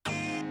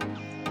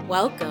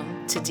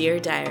Welcome to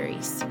Dear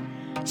Diaries,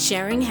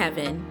 sharing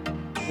heaven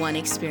one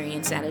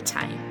experience at a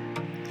time.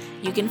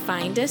 You can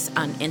find us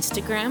on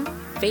Instagram,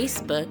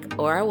 Facebook,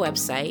 or our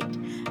website,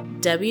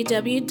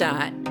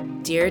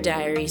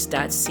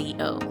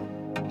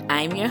 www.deardiaries.co.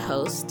 I'm your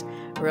host,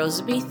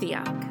 Rosa B.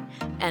 Theok,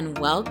 and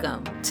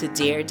welcome to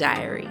Dear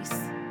Diaries.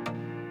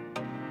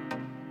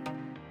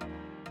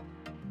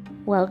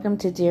 Welcome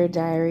to Dear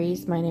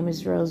Diaries. My name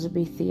is Rosa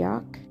B.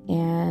 Theok,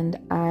 and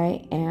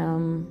I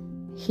am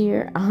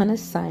here on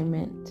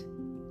assignment.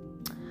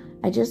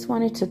 I just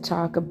wanted to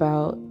talk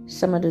about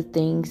some of the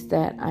things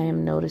that I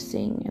am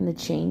noticing and the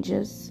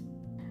changes.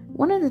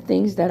 One of the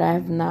things that I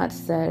have not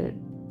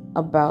said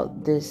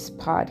about this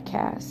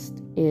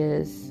podcast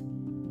is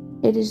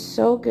it is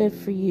so good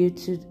for you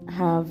to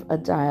have a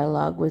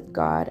dialogue with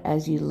God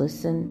as you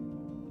listen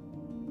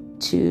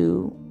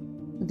to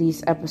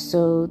these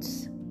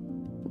episodes.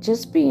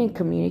 Just be in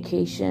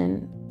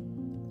communication,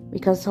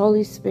 because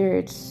Holy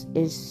Spirit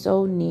is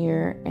so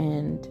near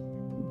and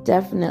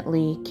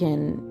definitely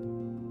can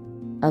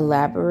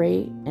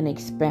elaborate and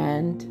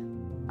expand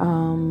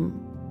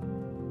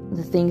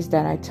the things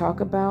that I talk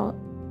about,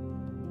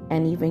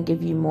 and even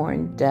give you more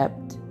in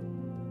depth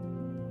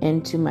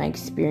into my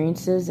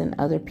experiences and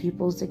other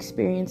people's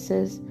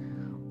experiences.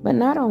 But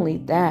not only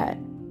that,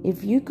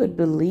 if you could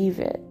believe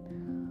it,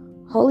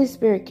 Holy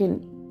Spirit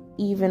can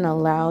even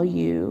allow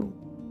you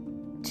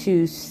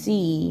to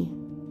see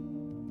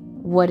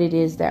what it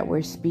is that we're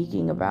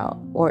speaking about,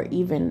 or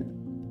even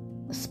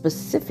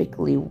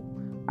specifically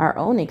our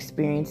own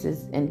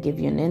experiences, and give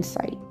you an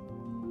insight.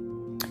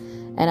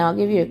 And I'll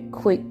give you a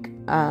quick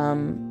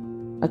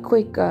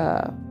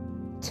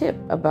tip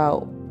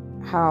about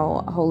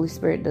how Holy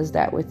Spirit does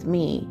that with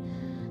me.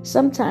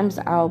 Sometimes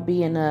I'll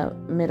be in the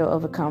middle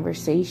of a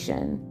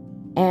conversation,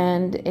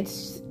 and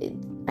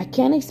I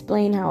can't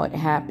explain how it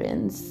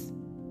happens,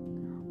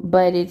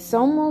 but it's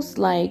almost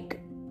like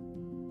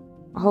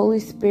Holy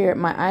Spirit,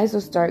 my eyes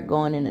will start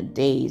going in a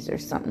daze or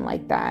something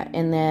like that.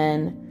 And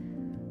then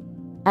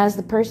as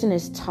the person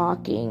is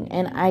talking,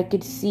 and I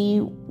could see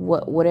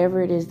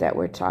whatever it is that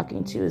we're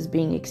talking to is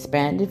being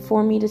expanded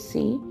for me to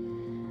see.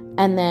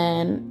 And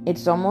then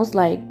it's almost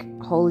like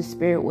Holy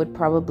Spirit would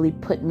probably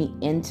put me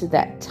into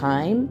that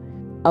time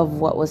of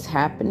what was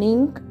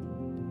happening,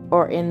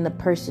 or in the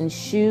person's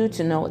shoe,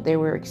 to know what they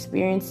were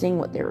experiencing,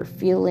 what they were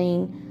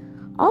feeling.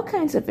 All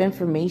kinds of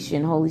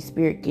information Holy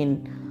Spirit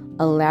can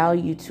allow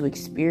you to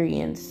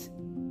experience,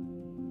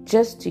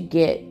 just to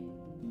get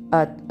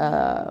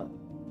a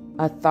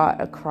thought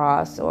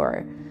across,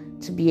 or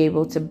to be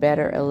able to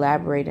better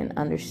elaborate and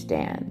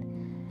understand.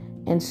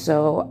 And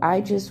so I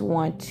just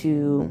want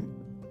to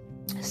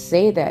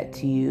say that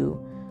to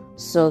you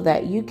so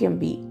that you can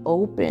be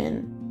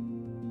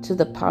open to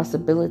the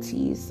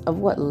possibilities of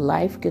what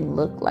life can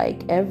look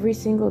like every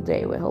single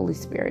day with Holy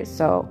Spirit.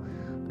 So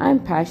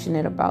I'm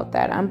passionate about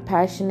that. I'm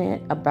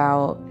passionate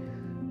about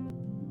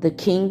the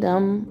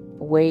kingdom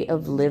way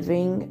of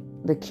living.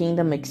 The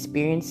kingdom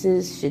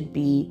experiences should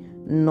be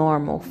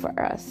normal for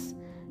us.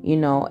 You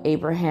know,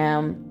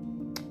 Abraham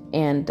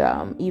and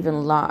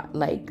even Lot,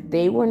 like,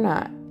 they were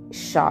not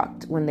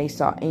shocked when they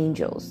saw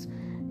angels.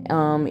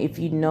 If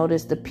you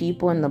notice, the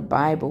people in the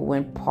Bible,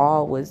 when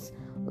Paul was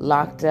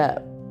locked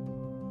up,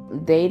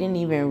 they didn't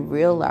even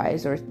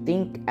realize or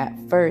think at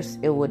first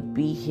it would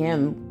be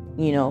him,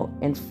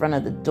 in front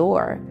of the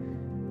door.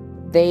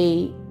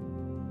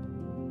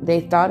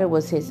 They thought it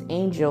was his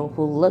angel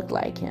who looked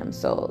like him.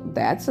 So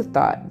that's a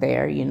thought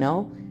there,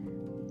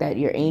 that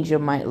your angel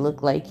might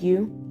look like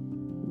you.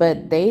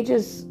 But they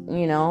just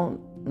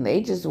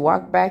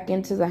walked back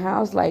into the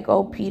house like,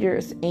 oh,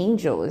 Peter's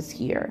angel is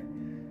here.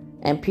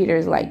 And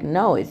Peter's like,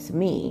 no, it's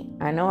me.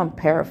 I know I'm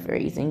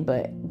paraphrasing,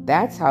 but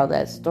that's how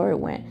that story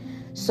went.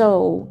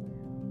 So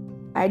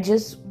I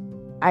just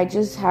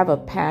have a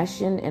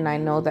passion, and I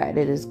know that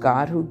it is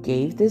God who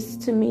gave this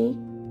to me,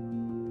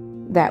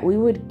 that we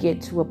would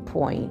get to a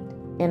point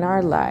in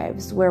our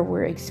lives where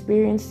we're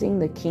experiencing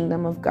the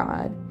kingdom of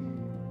God.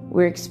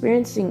 We're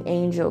experiencing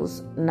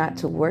angels, not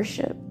to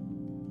worship,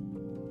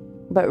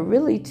 but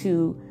really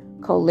to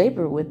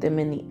co-labor with them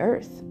in the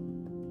earth,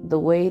 the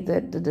way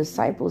that the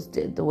disciples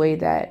did, the way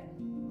that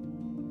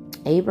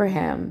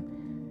Abraham,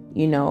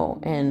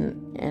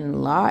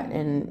 and Lot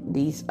and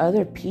these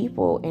other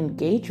people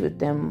engage with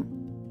them,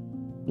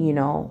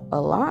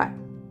 a lot.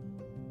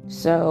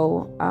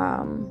 So,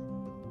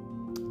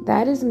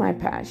 that is my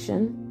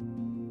passion.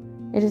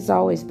 It has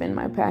always been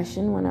my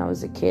passion when I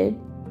was a kid,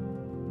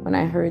 when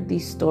I heard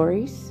these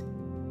stories.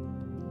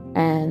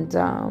 And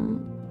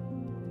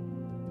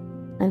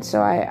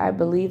so I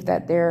believe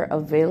that they're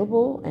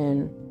available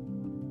and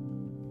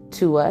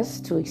to us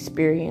to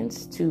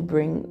experience, to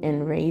bring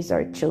and raise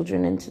our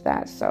children into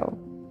that. So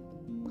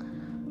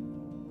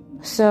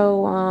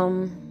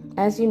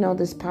as you know,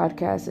 this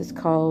podcast is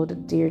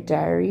called Dear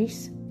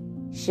Diaries,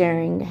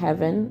 sharing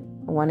heaven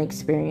one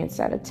experience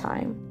at a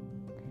time.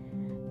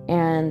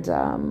 And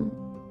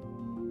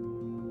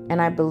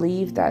I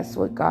believe that's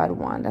what God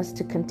wants us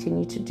to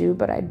continue to do.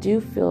 But I do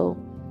feel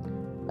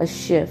a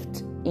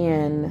shift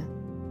in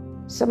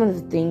some of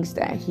the things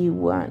that he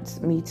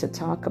wants me to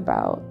talk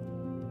about.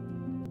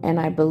 And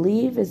I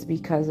believe it's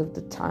because of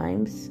the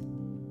times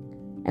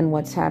and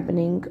what's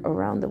happening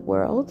around the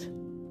world.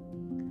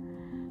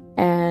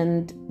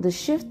 And the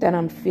shift that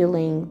I'm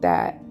feeling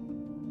that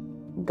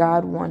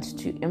God wants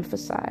to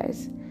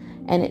emphasize.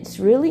 And it's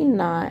really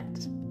not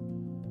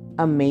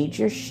a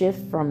major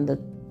shift from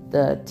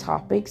the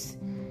topics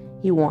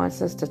he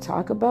wants us to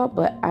talk about,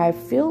 but I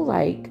feel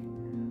like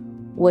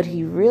what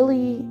he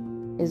really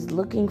is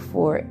looking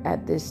for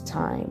at this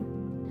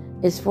time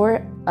is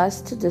for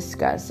us to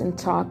discuss and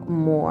talk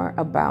more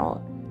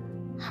about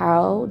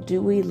how do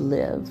we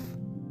live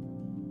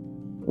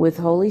with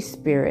Holy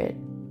Spirit,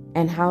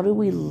 and how do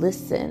we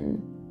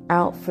listen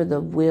out for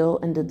the will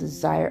and the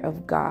desire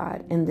of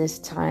God in this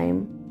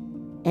time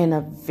in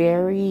a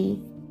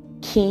very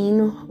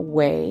keen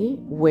way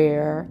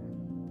where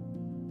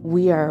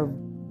we are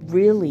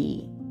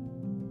really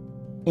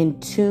in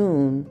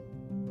tune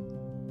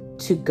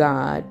to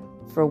God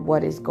for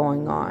what is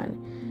going on.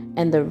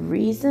 And the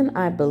reason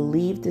I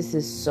believe this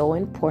is so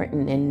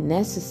important and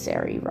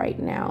necessary right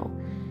now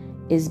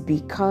is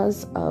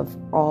because of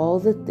all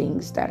the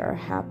things that are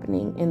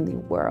happening in the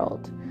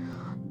world,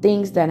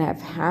 things that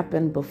have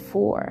happened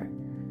before.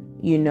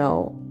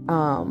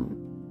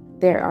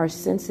 There are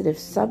sensitive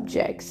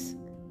subjects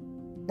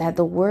that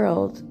the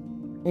world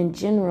in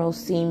general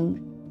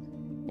seem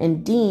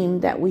and deem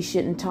that we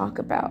shouldn't talk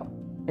about,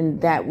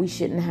 and that we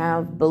shouldn't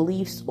have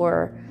beliefs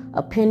or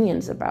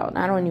opinions about.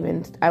 I don't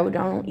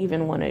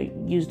even want to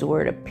use the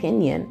word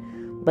opinion,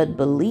 but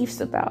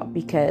beliefs about,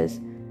 because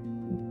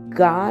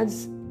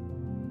God's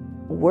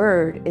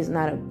word is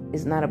not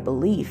a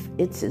belief,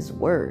 it's his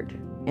word.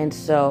 And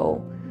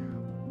so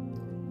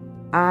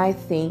I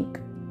think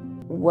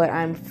what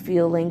I'm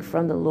feeling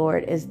from the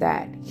Lord is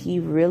that he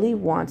really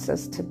wants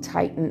us to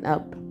tighten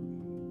up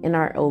in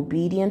our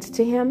obedience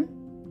to him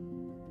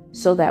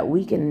so that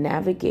we can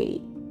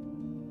navigate,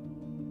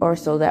 or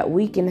so that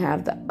we can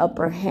have the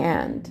upper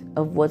hand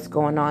of what's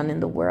going on in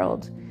the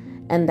world.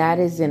 And that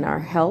is in our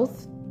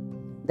health,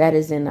 that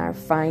is in our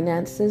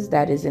finances,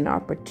 that is in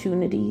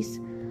opportunities,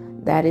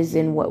 that is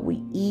in what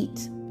we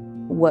eat,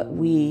 what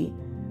we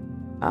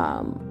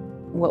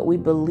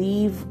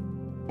believe.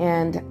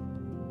 And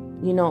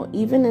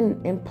even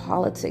in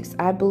politics,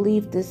 I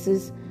believe this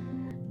is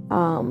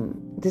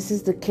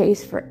the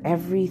case for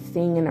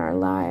everything in our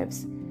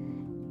lives.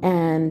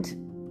 And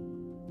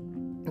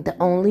the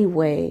only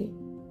way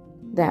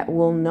that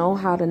we'll know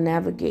how to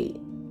navigate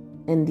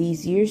in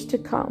these years to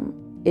come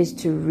is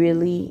to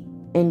really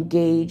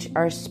engage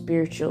our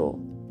spiritual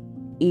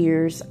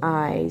ears,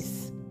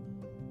 eyes,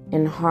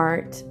 and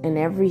heart, and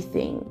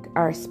everything,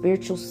 our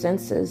spiritual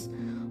senses,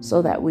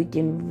 so that we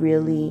can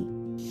really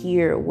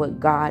hear what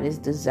God is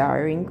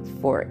desiring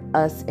for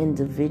us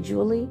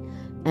individually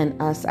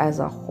and us as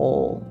a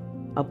whole,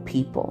 a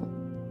people.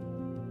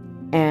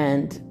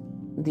 And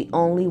the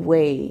only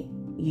way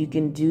you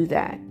can do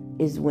that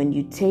is when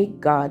you take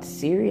God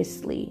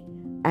seriously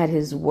at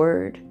his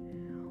word,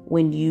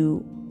 when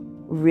you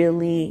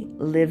really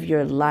live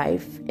your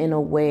life in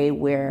a way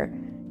where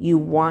you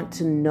want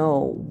to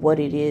know what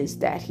it is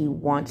that he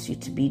wants you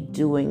to be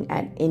doing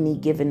at any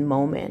given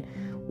moment.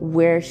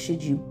 Where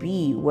should you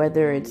be?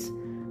 Whether it's,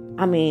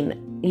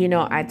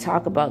 I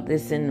talk about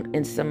this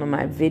in some of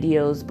my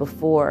videos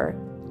before,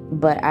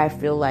 but I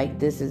feel like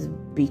this is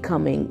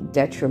becoming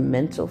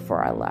detrimental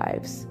for our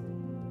lives.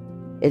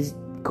 It's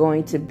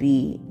going to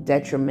be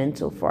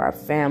detrimental for our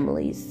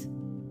families.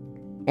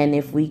 And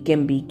if we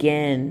can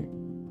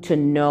begin to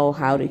know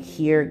how to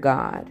hear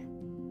God,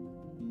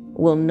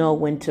 we'll know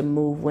when to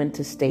move, when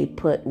to stay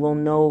put. We'll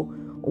know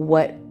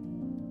what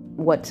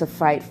to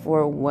fight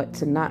for, what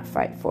to not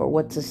fight for,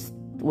 what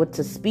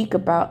to speak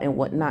about and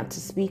what not to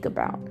speak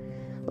about.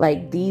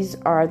 Like, these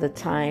are the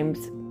times,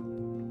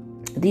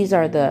 these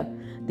are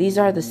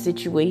the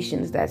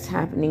situations that's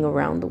happening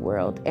around the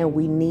world, and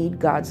we need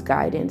God's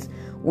guidance.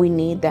 We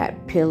need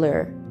that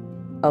pillar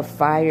of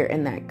fire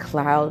and that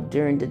cloud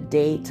during the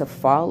day to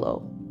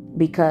follow,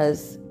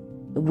 because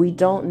we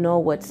don't know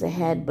what's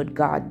ahead, but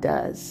God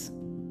does.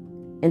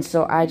 And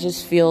so I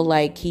just feel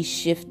like he's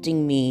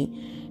shifting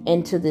me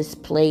into this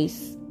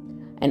place,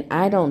 and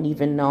I don't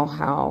even know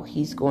how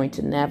he's going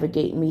to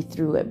navigate me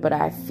through it, but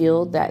I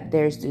feel that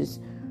there's this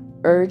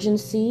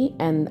urgency,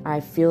 and I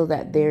feel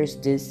that there's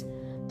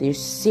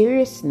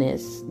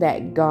seriousness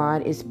that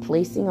God is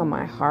placing on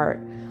my heart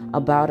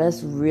about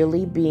us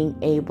really being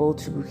able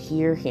to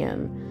hear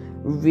him,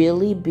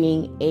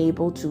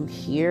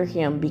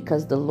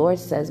 because the Lord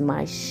says,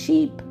 my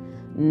sheep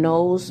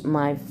knows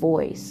my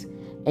voice.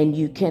 And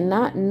you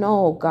cannot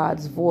know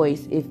God's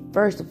voice if,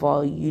 first of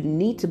all, you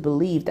need to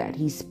believe that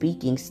he's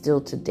speaking still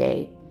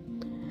today.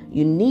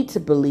 You need to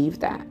believe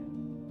that.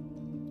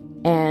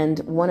 And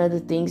one of the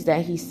things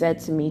that he said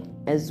to me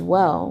as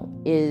well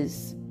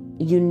is,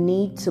 you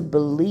need to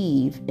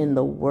believe in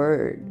the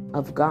word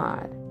of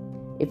God.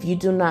 If you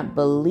do not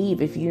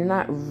believe, if you're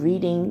not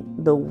reading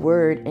the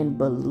word and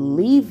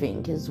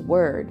believing his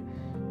word,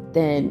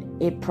 then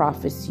it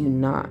profits you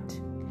not.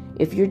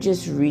 If you're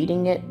just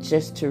reading it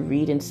just to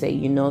read and say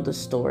you know the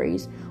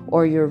stories,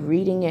 or you're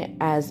reading it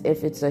as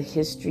if it's a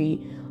history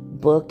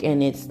book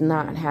and it's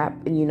not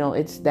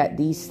it's that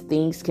these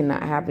things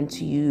cannot happen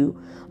to you,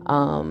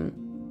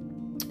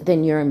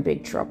 then you're in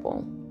big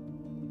trouble.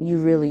 You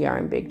really are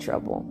in big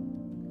trouble.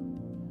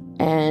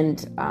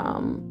 And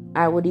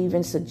I would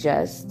even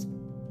suggest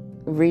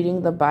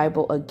reading the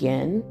Bible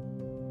again,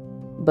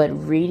 but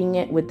reading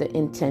it with the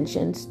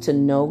intentions to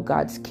know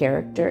God's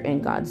character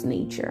and God's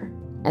nature.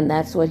 And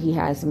that's what he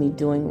has me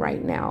doing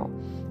right now.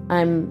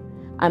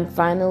 I'm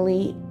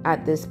finally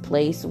at this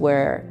place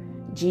where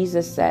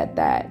Jesus said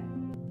that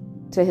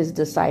to his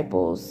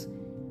disciples,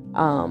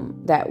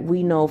 that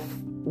we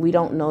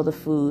don't know the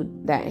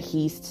food that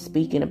he's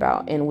speaking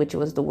about, and which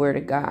was the word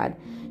of God,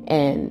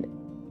 and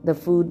the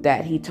food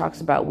that he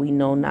talks about we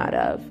know not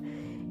of.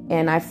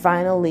 And I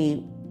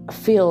finally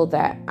feel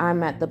that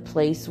I'm at the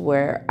place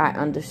where I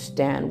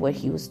understand what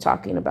he was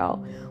talking about,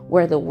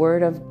 where the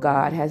word of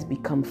God has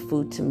become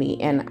food to me.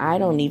 And I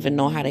don't even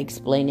know how to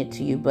explain it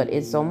to you, but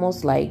it's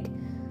almost like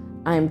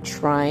I'm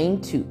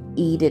trying to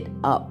eat it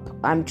up.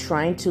 I'm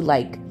trying to,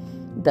 like,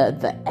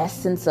 the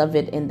essence of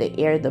it in the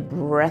air, the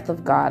breath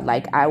of God.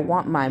 Like I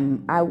want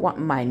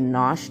my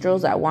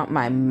nostrils, I want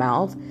my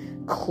mouth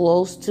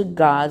close to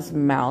God's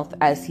mouth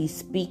as he's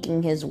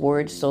speaking his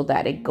word, so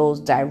that it goes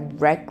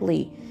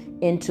directly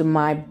into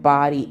my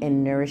body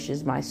and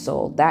nourishes my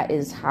soul. That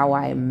is how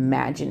I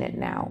imagine it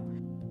now.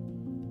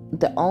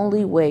 The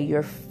only way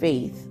your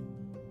faith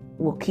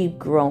will keep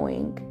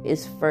growing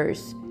is,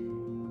 first,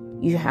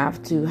 you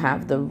have to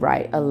have the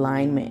right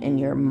alignment in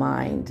your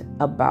mind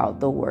about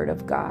the word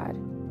of God.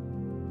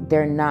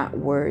 They're not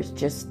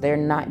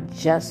not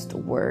just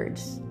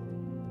words.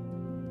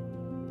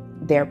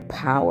 They're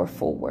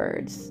powerful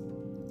words.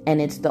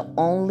 And it's the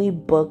only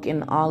book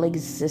in all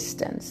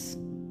existence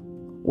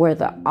where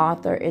the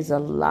author is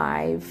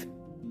alive,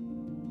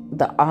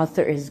 the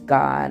author is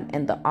God,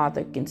 and the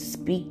author can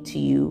speak to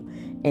you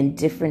in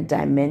different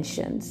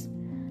dimensions.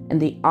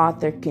 And the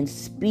author can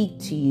speak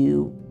to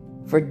you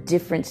for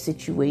different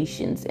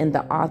situations, and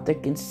the author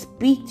can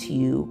speak to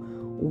you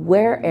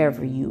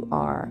wherever you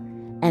are,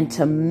 and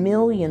to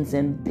millions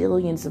and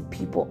billions of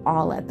people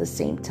all at the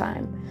same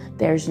time.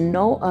 There's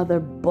no other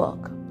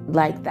book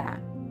like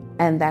that.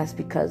 And that's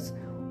because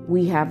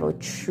we have a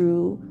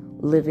true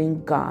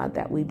living God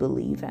that we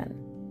believe in,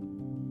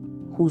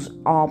 who's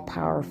all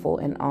powerful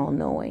and all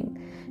knowing.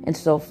 And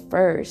so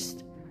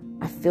first,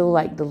 I feel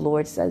like the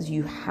Lord says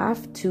you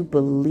have to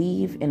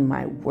believe in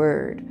my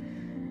word.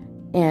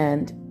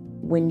 And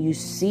when you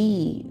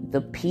see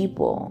the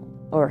people,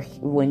 or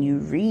when you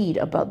read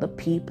about the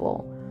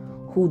people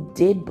who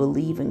did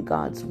believe in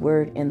God's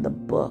word in the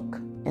book,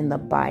 in the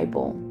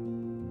Bible,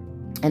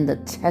 and the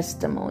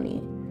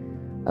testimony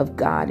of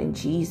God and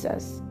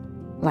Jesus,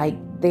 like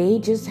they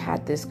just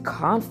had this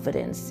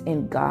confidence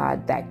in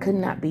God that could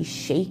not be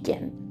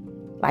shaken.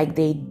 Like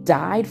they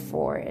died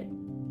for it.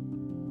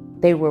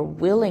 They were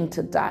willing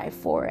to die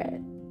for it.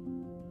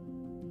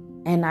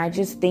 And I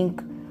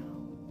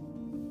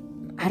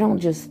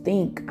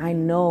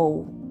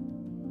know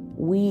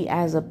we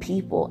as a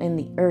people in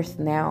the earth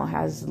now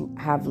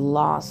have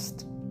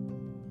lost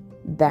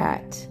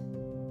that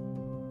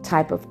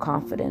type of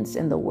confidence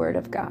in the word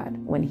of God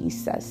when he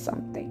says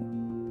something.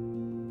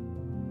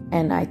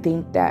 And I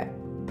think that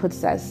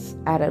puts us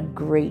at a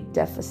great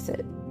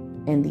deficit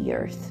in the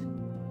earth.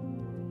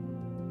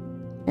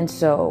 And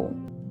so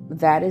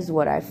that is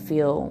what I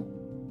feel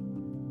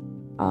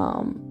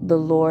the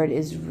Lord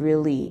is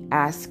really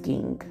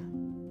asking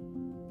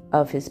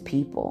of his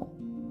people,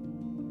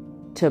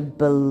 to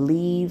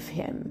believe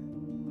him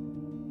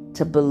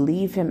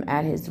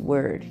at his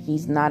word.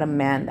 He's not a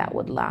man that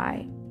would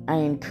lie. I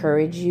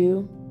encourage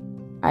you.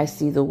 I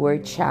see the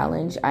word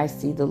challenge. I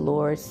see the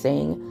Lord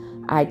saying,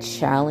 I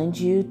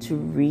challenge you to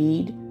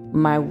read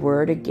my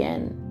word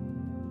again,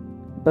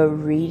 but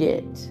read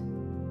it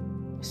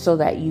so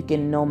that you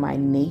can know my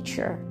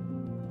nature,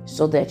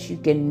 so that you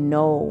can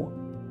know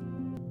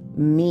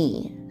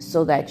me,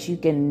 so that you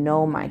can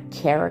know my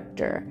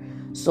character,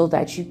 so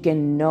that you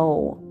can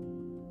know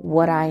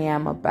what I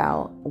am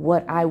about,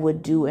 what I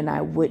would do and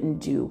I wouldn't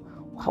do,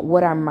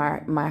 what are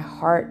my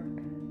heart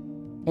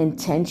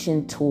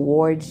intention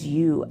towards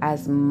you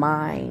as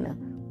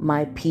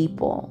my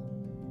people.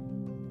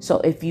 So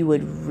if you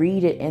would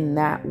read it in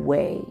that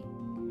way,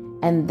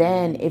 and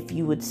then if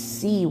you would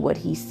see what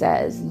he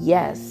says,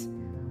 yes,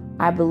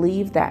 I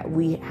believe that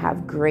we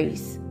have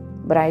grace,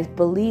 but I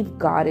believe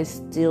God is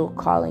still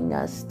calling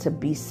us to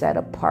be set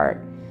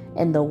apart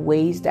in the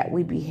ways that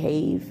we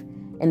behave,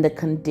 in the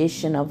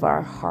condition of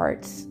our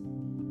hearts,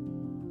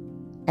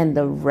 and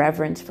the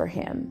reverence for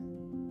him.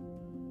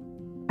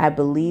 I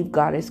believe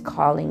God is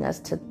calling us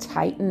to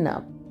tighten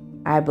up.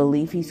 I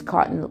believe he's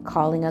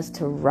calling us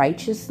to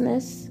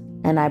righteousness.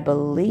 And I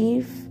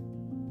believe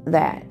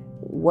that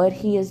what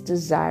he is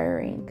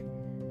desiring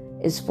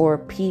is for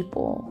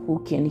people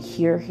who can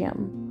hear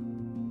him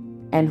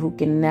and who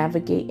can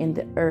navigate in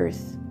the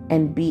earth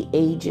and be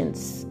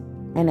agents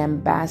and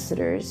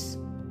ambassadors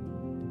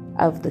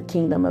of the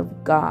kingdom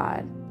of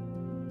God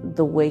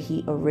the way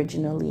He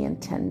originally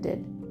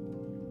intended.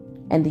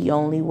 And the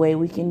only way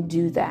we can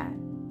do that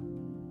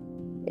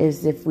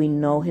is if we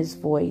know His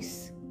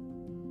voice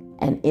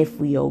and if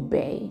we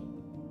obey.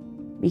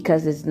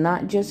 Because it's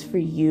not just for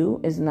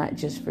you, it's not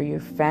just for your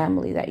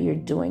family that you're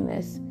doing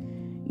this.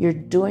 You're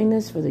doing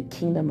this for the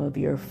kingdom of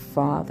your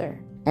Father.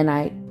 And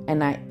I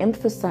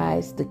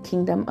emphasize the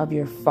kingdom of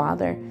your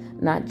Father,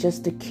 not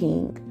just the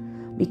king.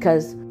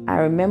 Because I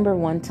remember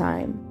one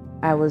time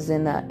I was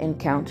in an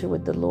encounter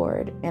with the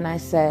Lord, and I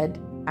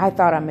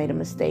thought I made a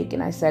mistake,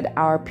 and I said,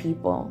 our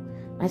people.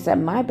 I said,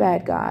 my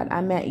bad, God,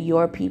 I meant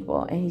your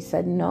people. And He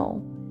said,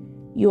 no,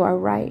 you are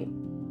right.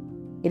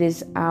 It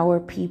is our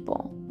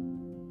people.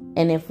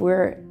 And if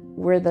we're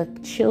the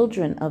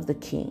children of the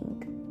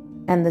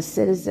King, and the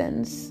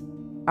citizens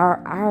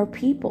are our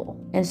people.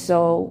 And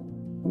so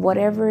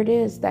whatever it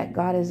is that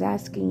God is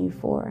asking you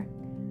for,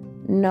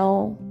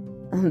 know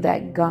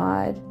that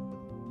God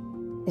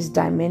is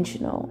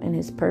dimensional in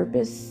His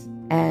purpose,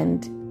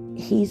 and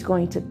He's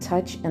going to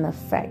touch and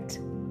affect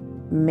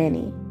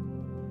many,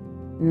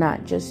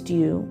 not just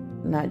you,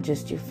 not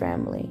just your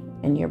family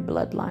and your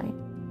bloodline.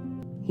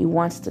 He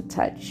wants to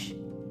touch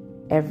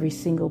every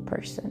single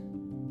person.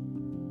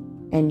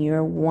 And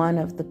you're one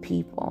of the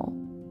people,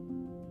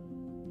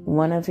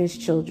 one of His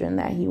children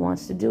that He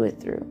wants to do it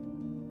through.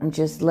 I'm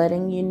just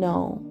letting you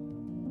know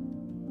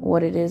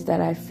what it is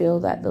that I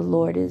feel that the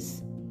Lord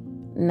is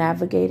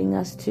navigating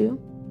us to.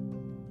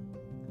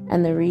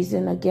 And the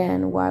reason,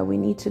 again, why we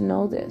need to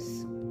know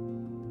this.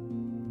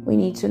 We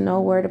need to know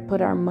where to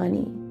put our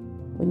money.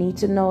 We need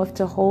to know if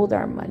to hold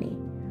our money.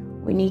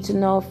 We need to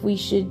know if we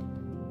should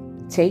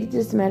take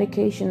this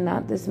medication,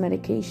 not this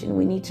medication.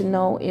 We need to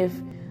know if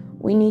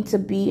we need to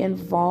be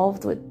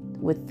involved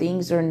with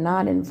things or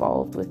not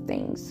involved with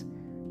things.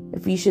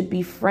 If you should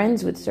be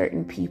friends with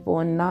certain people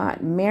and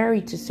not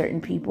married to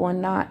certain people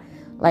and not,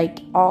 like,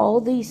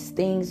 all these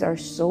things are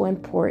so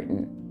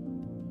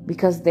important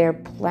because they're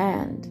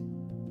planned.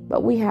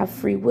 But we have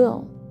free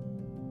will.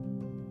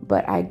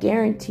 But I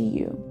guarantee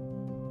you,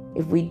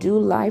 if we do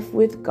life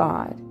with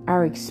God,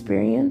 our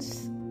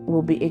experience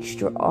will be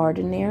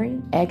extraordinary.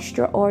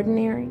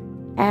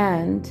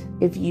 And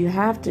if you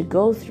have to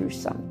go through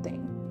something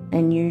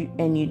and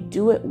you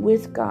do it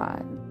with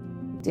God,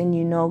 then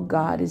you know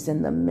God is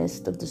in the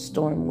midst of the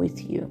storm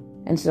with you.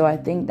 And so I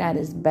think that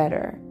is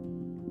better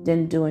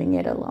than doing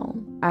it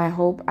alone. I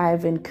hope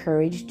I've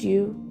encouraged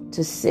you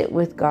to sit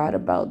with God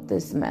about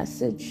this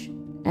message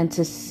and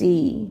to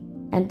see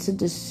and to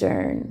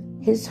discern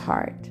His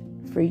heart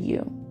for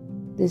you.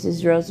 This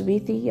is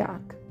Rosabitha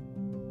Yak.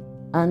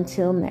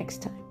 Until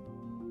next time.